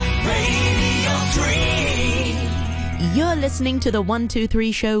You're listening to the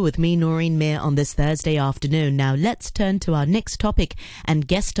 123 show with me, Noreen Mir, on this Thursday afternoon. Now, let's turn to our next topic and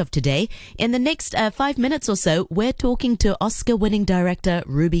guest of today. In the next 5 minutes or so, we're talking to Oscar-winning director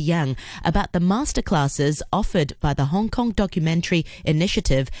Ruby Yang about the masterclasses offered by the Hong Kong Documentary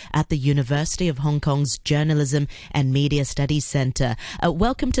Initiative at the University of Hong Kong's Journalism and Media Studies Centre.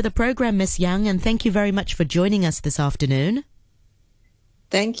 Welcome to the program, Miss Yang, and thank you very much for joining us this afternoon.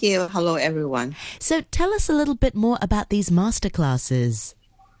 Thank you. Hello, everyone. So tell us a little bit more about these masterclasses.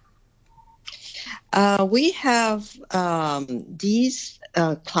 We have these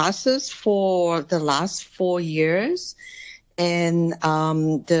classes for the last 4 years, and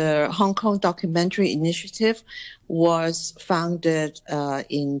the Hong Kong Documentary Initiative was founded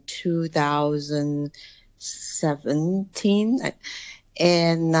in 2017,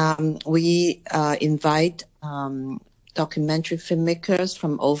 and we invite documentary filmmakers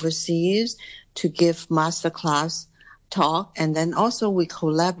from overseas to give masterclass talk, and then also we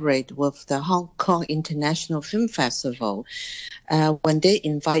collaborate with the Hong Kong International Film Festival when they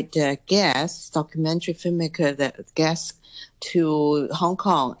invite their guests, documentary filmmaker, the guests to Hong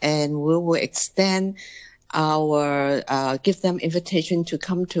Kong, and we will extend our give them invitation to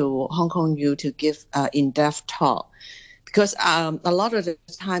come to Hong Kong U to give in-depth talk. Because a lot of the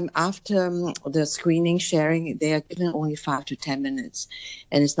time after the screening sharing, they are given only 5 to 10 minutes,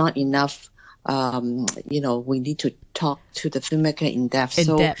 and it's not enough. We need to talk to the filmmaker in depth.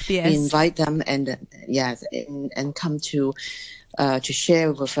 Yes. We invite them and come to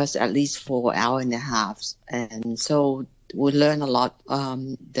share with us at least for an hour and a half, and so we learn a lot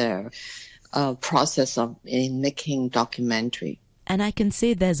the process in making documentary. And I can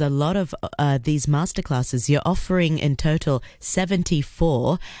see there's a lot of these masterclasses. You're offering in total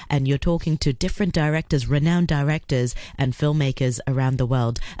 74, and you're talking to different directors, renowned directors and filmmakers around the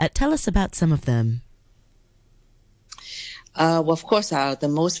world. Tell us about some of them. Well, of course, the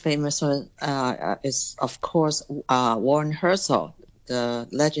most famous one is, of course, Warren Herzog, the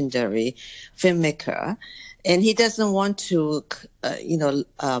legendary filmmaker. And he doesn't want to,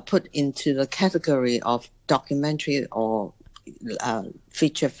 put into the category of documentary or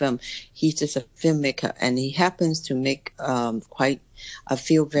feature film. He's just a filmmaker, and he happens to make quite a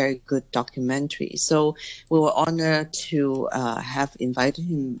few very good documentaries. So we were honored to have invited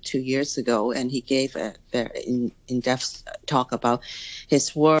him 2 years ago, and he gave a very in-depth talk about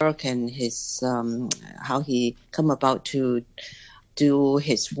his work and his how he come about to do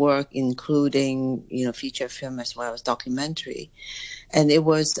his work, including feature film as well as documentary. And it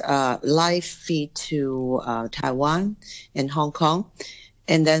was live feed to Taiwan and Hong Kong.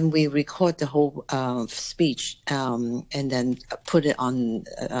 And then we record the whole speech and then put it on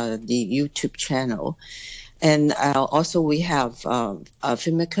the YouTube channel. And also we have a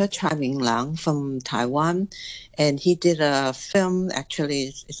filmmaker, Chai Ming Lang from Taiwan. And he did a film,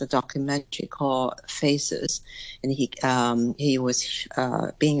 actually it's a documentary called Faces. And he was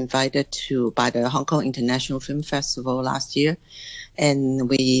being invited by the Hong Kong International Film Festival last year. And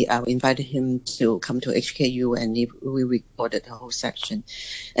we invited him to come to HKU, and we recorded the whole section.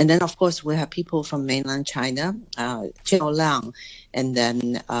 And then, of course, we have people from mainland China, Jiao Lang, and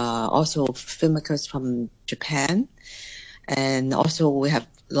then also filmmakers from Japan. And also we have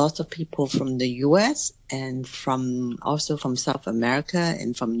lots of people from the US and also from South America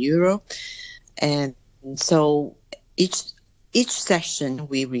and from Europe. And so each session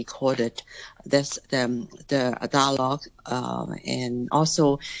we recorded the dialogue, and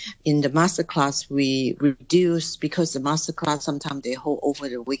also in the masterclass we reduced, because the masterclass sometimes they hold over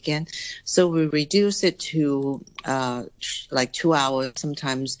the weekend, so we reduce it to like 2 hours.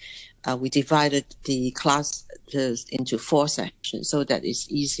 Sometimes we divided the class into 4 sessions so that it's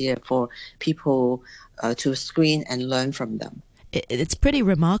easier for people to screen and learn from them. It's pretty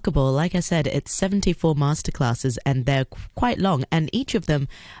remarkable. Like I said, it's 74 masterclasses, and they're quite long, and each of them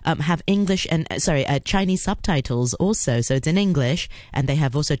have Chinese subtitles also. So it's in English, and they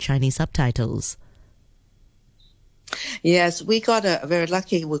have also Chinese subtitles. Yes, we got very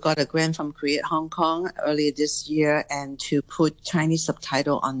lucky. We got a grant from Create Hong Kong earlier this year, and to put Chinese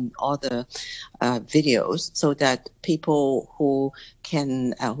subtitle on all the videos, so that people who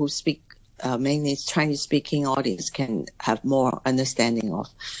speak mainly Chinese-speaking audience can have more understanding of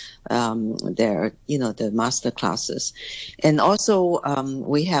the master classes. And also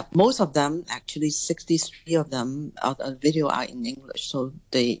we have most of them, actually 63 of them, video are in English, so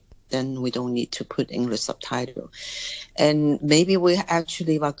then we don't need to put English subtitle. And maybe we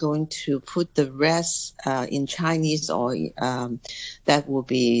actually are going to put the rest in Chinese, or that will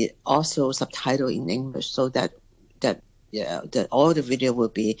be also subtitle in English, so that all the video will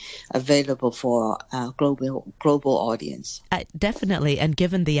be available for global audience. Definitely. And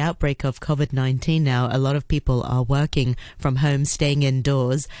given the outbreak of COVID-19 now, a lot of people are working from home, staying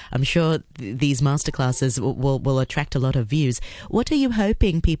indoors. I'm sure these masterclasses will attract a lot of views. What are you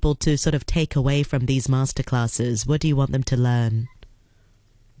hoping people to sort of take away from these masterclasses? What do you want them to learn?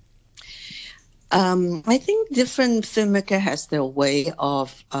 I think different filmmaker has their way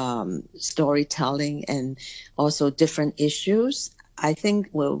of storytelling and also different issues. I think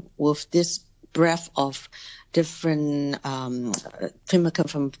with this breadth of different filmmaker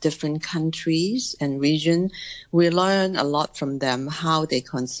from different countries and regions, we learn a lot from them, how they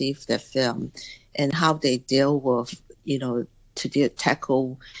conceive their film and how they deal with,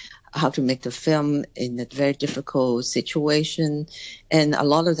 tackle how to make the film in a very difficult situation. And a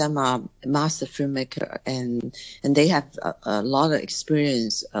lot of them are master filmmaker and they have a lot of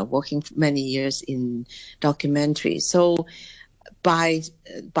experience working for many years in documentary. So by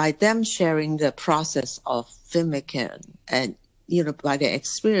them sharing the process of filmmaking and, by their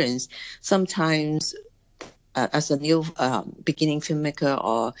experience, sometimes as a new beginning filmmaker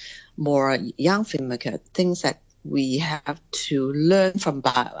or more young filmmaker, things that we have to learn from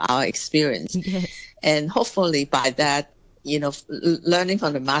our experience. Yes. And hopefully by that, learning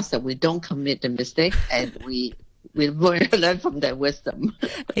from the master, we don't commit the mistake and we learn from their wisdom.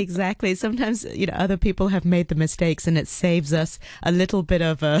 Exactly. Sometimes, other people have made the mistakes and it saves us a little bit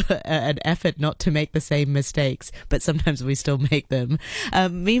of an effort not to make the same mistakes, but sometimes we still make them.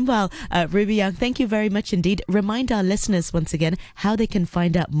 Meanwhile, Ruby Young, thank you very much indeed. Remind our listeners once again how they can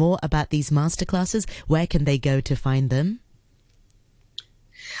find out more about these masterclasses. Where can they go to find them?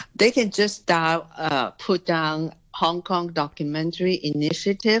 They can just put down Hong Kong Documentary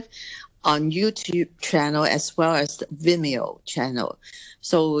Initiative on YouTube channel as well as the Vimeo channel.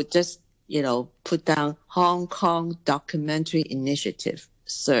 So just, put down Hong Kong Documentary Initiative,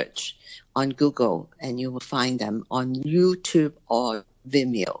 search on Google, and you will find them on YouTube or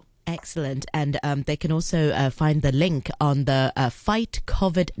Vimeo. Excellent. And they can also find the link on the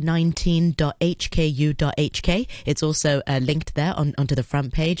fightcovid19.hku.hk. It's also linked there onto the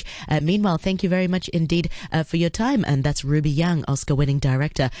front page. Meanwhile, thank you very much indeed for your time. And that's Ruby Young, Oscar-winning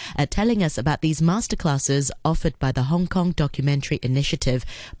director, telling us about these masterclasses offered by the Hong Kong Documentary Initiative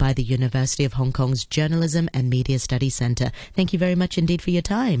by the University of Hong Kong's Journalism and Media Studies Centre. Thank you very much indeed for your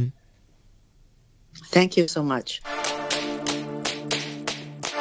time. Thank you so much.